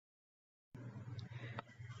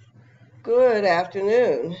Good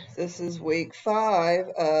afternoon. This is week 5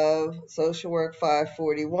 of Social Work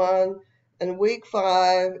 541, and week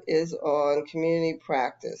 5 is on community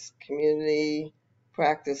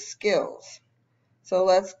practice skills. So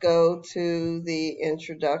let's go to the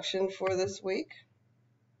introduction for this week.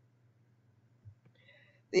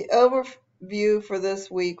 The overview for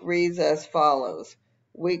this week reads as follows.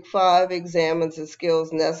 Week 5 examines the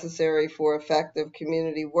skills necessary for effective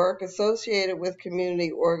community work associated with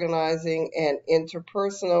community organizing and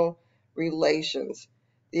interpersonal relations.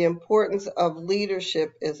 The importance of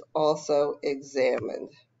leadership is also examined.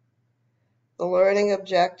 The learning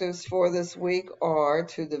objectives for this week are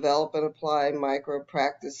to develop and apply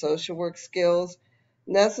micro-practice social work skills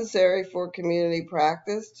necessary for community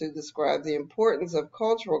practice, to describe the importance of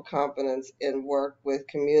cultural competence in work with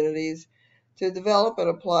communities, to develop and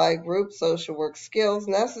apply group social work skills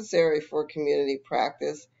necessary for community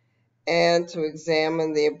practice, and to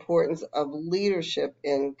examine the importance of leadership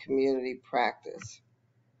in community practice.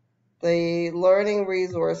 The learning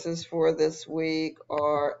resources for this week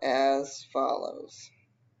are as follows.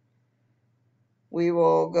 We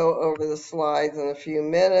will go over the slides in a few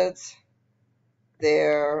minutes.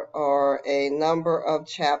 There are a number of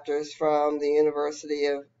chapters from the University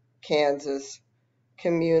of Kansas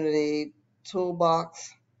Community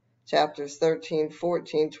Toolbox, chapters 13,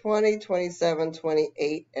 14, 20, 27,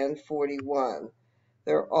 28, and 41.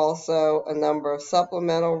 There are also a number of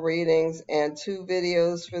supplemental readings and 2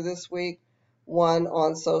 videos for this week, one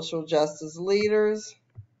on social justice leaders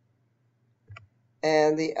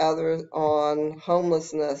and the other on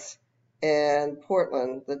homelessness in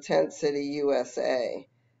Portland, the tent city, USA.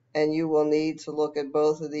 And you will need to look at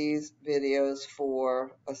both of these videos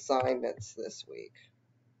for assignments this week.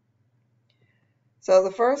 So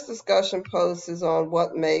the first discussion post is on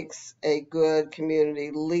what makes a good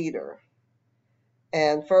community leader.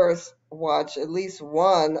 And first, watch at least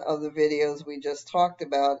one of the videos we just talked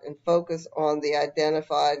about and focus on the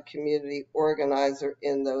identified community organizer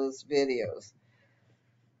in those videos,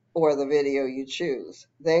 or the video you choose.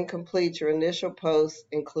 Then complete your initial post,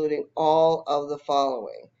 including all of the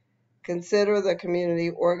following. Consider the community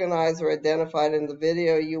organizer identified in the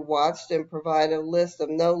video you watched and provide a list of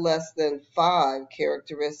no less than 5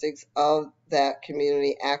 characteristics of that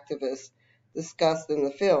community activist discussed in the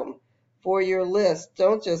film. For your list,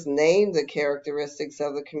 don't just name the characteristics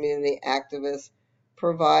of the community activist.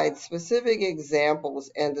 Provide specific examples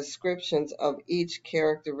and descriptions of each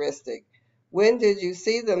characteristic. When did you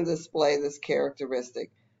see them display this characteristic?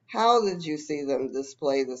 How did you see them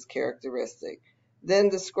display this characteristic? Then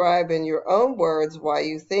describe in your own words why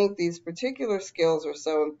you think these particular skills are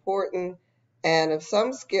so important, and if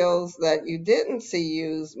some skills that you didn't see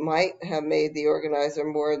used might have made the organizer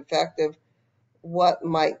more effective, what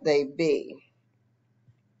might they be?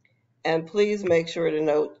 And please make sure to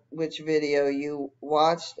note which video you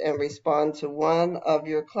watched and respond to one of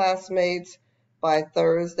your classmates by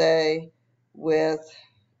Thursday with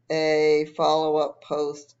a follow-up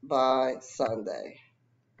post by Sunday.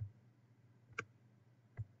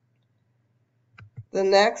 The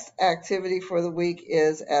next activity for the week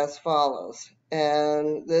is as follows,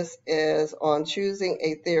 and this is on choosing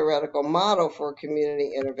a theoretical model for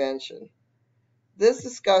community intervention. This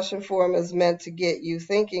discussion forum is meant to get you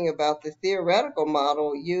thinking about the theoretical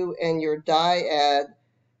model you and your dyad,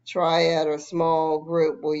 triad, or small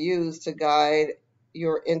group will use to guide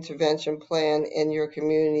your intervention plan in your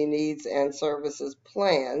community needs and services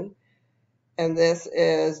plan. And this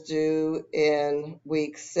is due in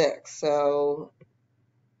week 6. So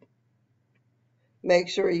make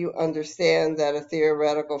sure you understand that a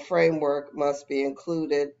theoretical framework must be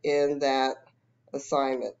included in that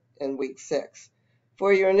assignment in week 6.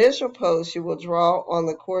 For your initial post, you will draw on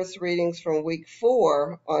the course readings from week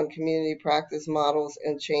 4 on community practice models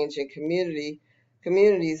and changing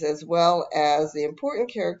communities, as well as the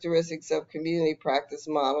important characteristics of community practice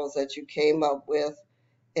models that you came up with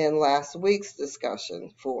in last week's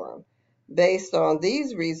discussion forum. Based on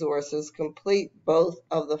these resources, complete both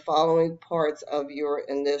of the following parts of your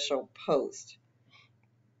initial post.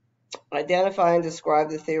 Identify and describe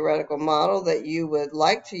the theoretical model that you would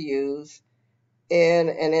like to use in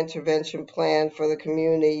an intervention plan for the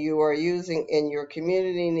community you are using in your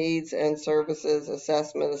community needs and services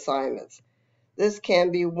assessment assignments. This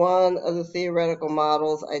can be one of the theoretical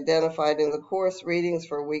models identified in the course readings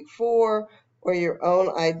for week 4, or your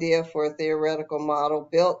own idea for a theoretical model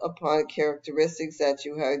built upon characteristics that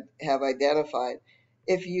you have identified.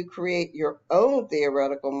 If you create your own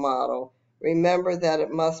theoretical model, remember that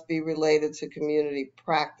it must be related to community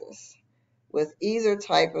practice. With either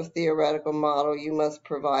type of theoretical model, you must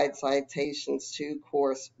provide citations to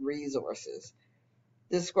course resources.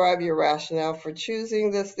 Describe your rationale for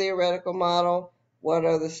choosing this theoretical model. What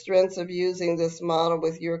are the strengths of using this model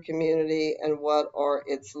with your community, and what are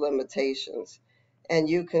its limitations? And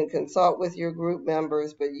you can consult with your group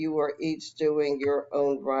members, but you are each doing your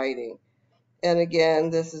own writing. And again,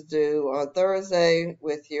 this is due on Thursday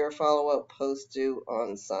with your follow-up post due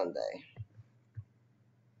on Sunday.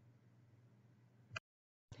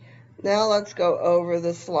 Now let's go over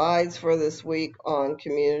the slides for this week on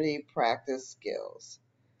community practice skills.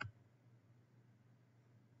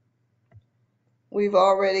 We've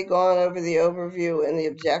already gone over the overview and the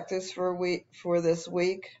objectives for this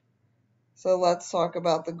week. So let's talk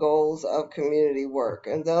about the goals of community work,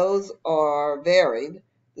 and those are varied.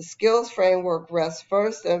 The skills framework rests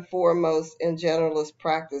first and foremost in generalist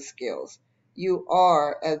practice skills. You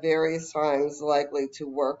are at various times likely to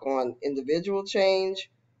work on individual change,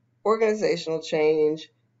 organizational change,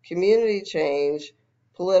 community change,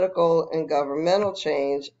 political and governmental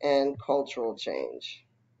change, and cultural change.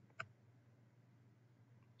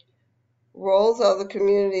 Roles of the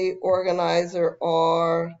community organizer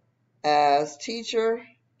are as teacher,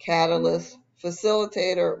 catalyst,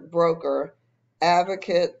 facilitator, broker,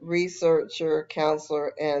 advocate, researcher,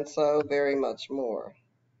 counselor, and so very much more.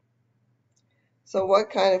 So what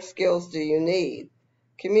kind of skills do you need?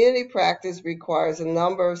 Community practice requires a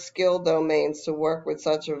number of skill domains to work with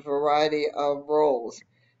such a variety of roles.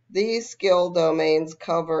 These skill domains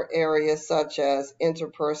cover areas such as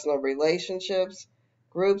interpersonal relationships,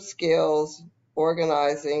 group skills,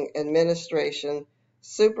 organizing, administration,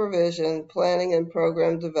 supervision, planning and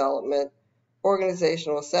program development,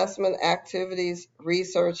 organizational assessment activities,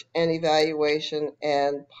 research and evaluation,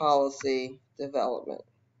 and policy development.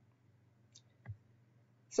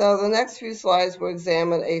 So the next few slides will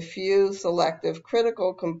examine a few selective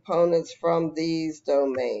critical components from these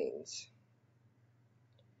domains.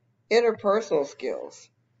 Interpersonal skills.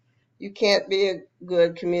 You can't be a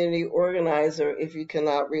good community organizer if you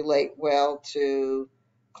cannot relate well to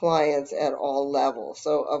clients at all levels.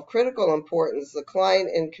 So of critical importance, the client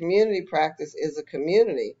in community practice is a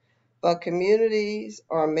community, but communities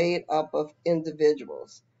are made up of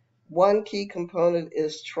individuals. One key component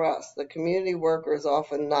is trust. The community worker is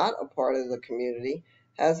often not a part of the community,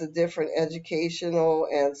 has a different educational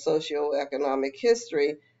and socioeconomic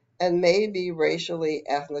history, and may be racially,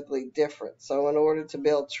 ethnically different. So in order to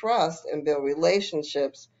build trust and build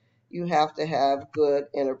relationships, you have to have good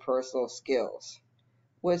interpersonal skills,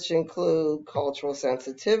 which include cultural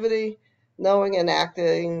sensitivity, knowing and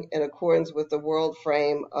acting in accordance with the world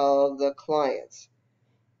frame of the clients.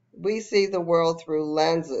 We see the world through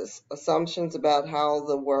lenses, assumptions about how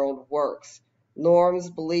the world works. Norms,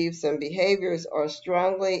 beliefs, and behaviors are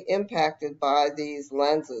strongly impacted by these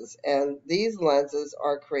lenses, and these lenses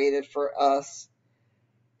are created for us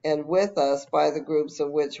and with us by the groups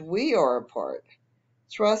of which we are a part.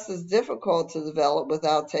 Trust is difficult to develop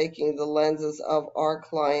without taking the lenses of our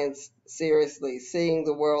clients seriously, seeing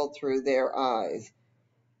the world through their eyes.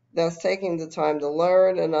 Thus, taking the time to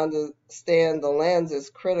learn and understand the lens is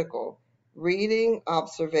critical. Reading,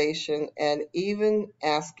 observation, and even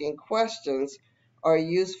asking questions are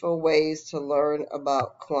useful ways to learn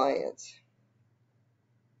about clients.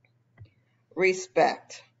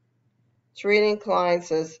 Respect. Treating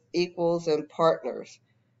clients as equals and partners.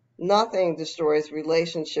 Nothing destroys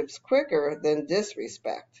relationships quicker than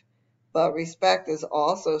disrespect. But respect is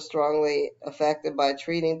also strongly affected by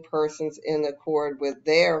treating persons in accord with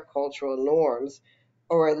their cultural norms,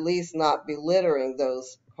 or at least not belittling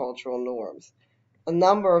those cultural norms. A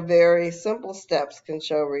number of very simple steps can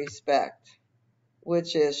show respect,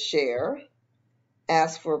 which is share,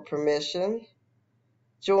 ask for permission,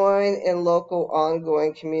 join in local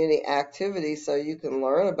ongoing community activities so you can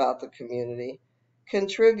learn about the community,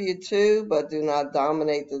 contribute to but do not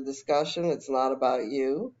dominate the discussion, it's not about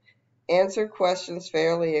you. Answer questions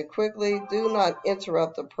fairly and quickly. Do not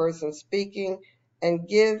interrupt the person speaking, and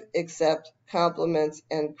give, accept compliments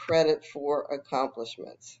and credit for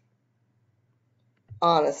accomplishments.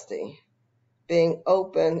 Honesty. Being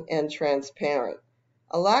open and transparent.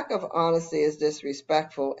 A lack of honesty is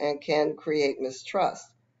disrespectful and can create mistrust.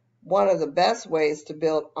 One of the best ways to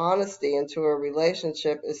build honesty into a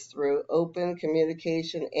relationship is through open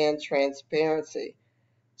communication and transparency.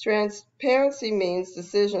 Transparency means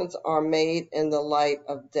decisions are made in the light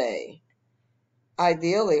of day.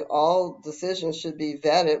 Ideally, all decisions should be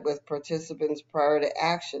vetted with participants prior to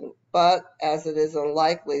action, but as it is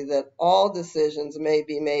unlikely that all decisions may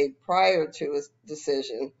be made prior to a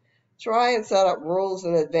decision, Try and set up rules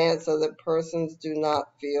in advance so that persons do not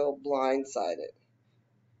feel blindsided.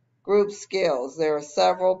 Group skills. There are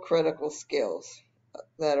several critical skills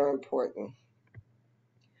that are important.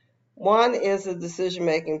 One is the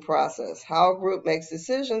decision-making process. How a group makes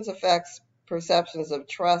decisions affects perceptions of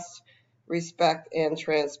trust, respect, and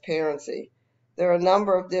transparency. There are a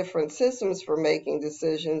number of different systems for making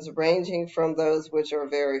decisions, ranging from those which are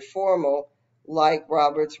very formal, like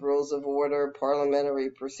Robert's Rules of Order,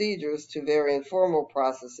 parliamentary procedures, to very informal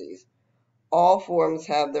processes. All forms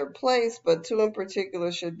have their place, but two in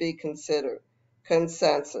particular should be considered.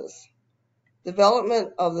 Consensus.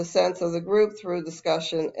 Development of the sense of the group through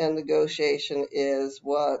discussion and negotiation is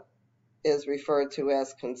what is referred to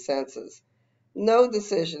as consensus. No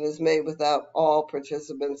decision is made without all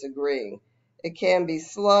participants agreeing. It can be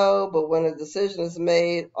slow, but when a decision is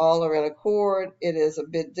made, all are in accord. It is a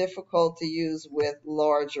bit difficult to use with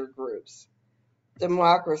larger groups.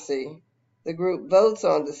 Democracy. The group votes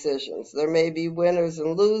on decisions. There may be winners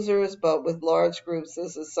and losers, but with large groups,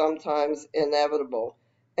 this is sometimes inevitable.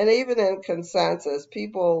 And even in consensus,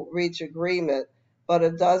 people reach agreement, but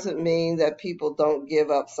it doesn't mean that people don't give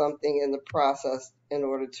up something in the process in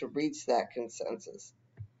order to reach that consensus.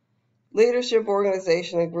 Leadership,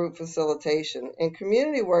 organization, and group facilitation. In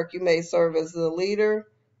community work, you may serve as the leader,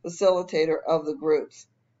 facilitator of the groups.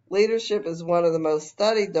 Leadership is one of the most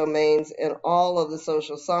studied domains in all of the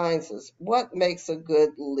social sciences. What makes a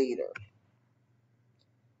good leader?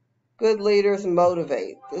 Good leaders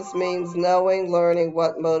motivate. This means knowing, learning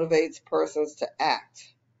what motivates persons to act.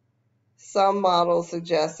 Some models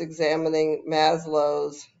suggest examining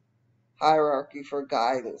Maslow's hierarchy for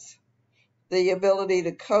guidance. The ability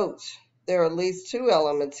to coach. There are at least two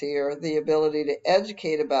elements here, the ability to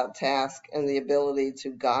educate about tasks and the ability to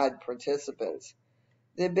guide participants.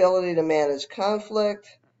 The ability to manage conflict,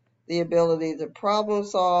 the ability to problem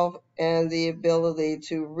solve, and the ability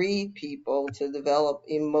to read people to develop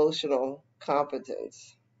emotional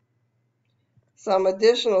competence. Some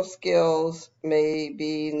additional skills may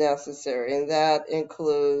be necessary, and that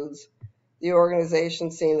includes the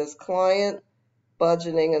organization seen as client,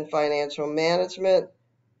 budgeting and financial management,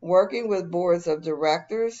 working with boards of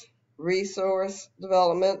directors, resource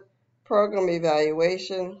development, program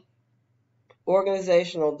evaluation,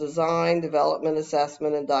 organizational design, development,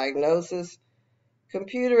 assessment, and diagnosis,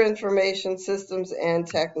 computer information systems and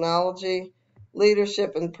technology,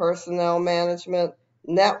 leadership and personnel management,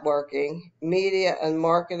 networking, media and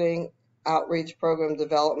marketing, outreach program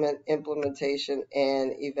development, implementation,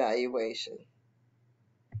 and evaluation.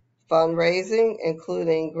 Fundraising,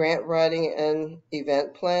 including grant writing and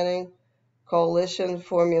event planning, coalition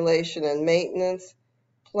formulation and maintenance,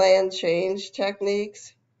 plan change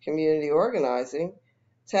techniques, community organizing,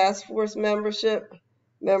 task force membership,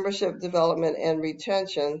 membership development and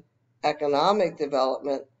retention, economic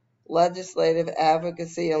development, legislative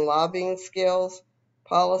advocacy and lobbying skills,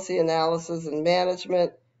 policy analysis and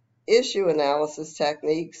management, issue analysis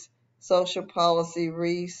techniques, social policy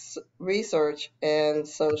research, and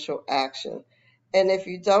social action. And if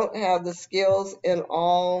you don't have the skills in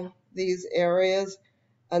all these areas,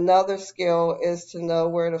 another skill is to know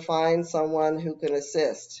where to find someone who can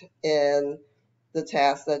assist in the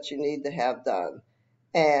task that you need to have done.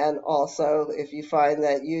 And also, if you find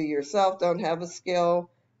that you yourself don't have a skill,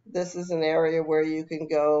 this is an area where you can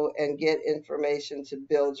go and get information to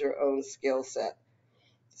build your own skill set.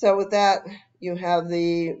 So with that, you have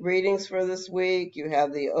the readings for this week, you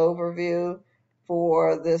have the overview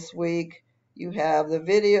for this week, you have the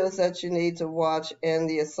videos that you need to watch, and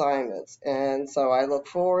the assignments. And so I look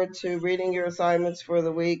forward to reading your assignments for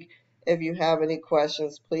the week. If you have any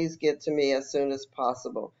questions, please get to me as soon as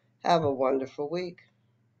possible. Have a wonderful week.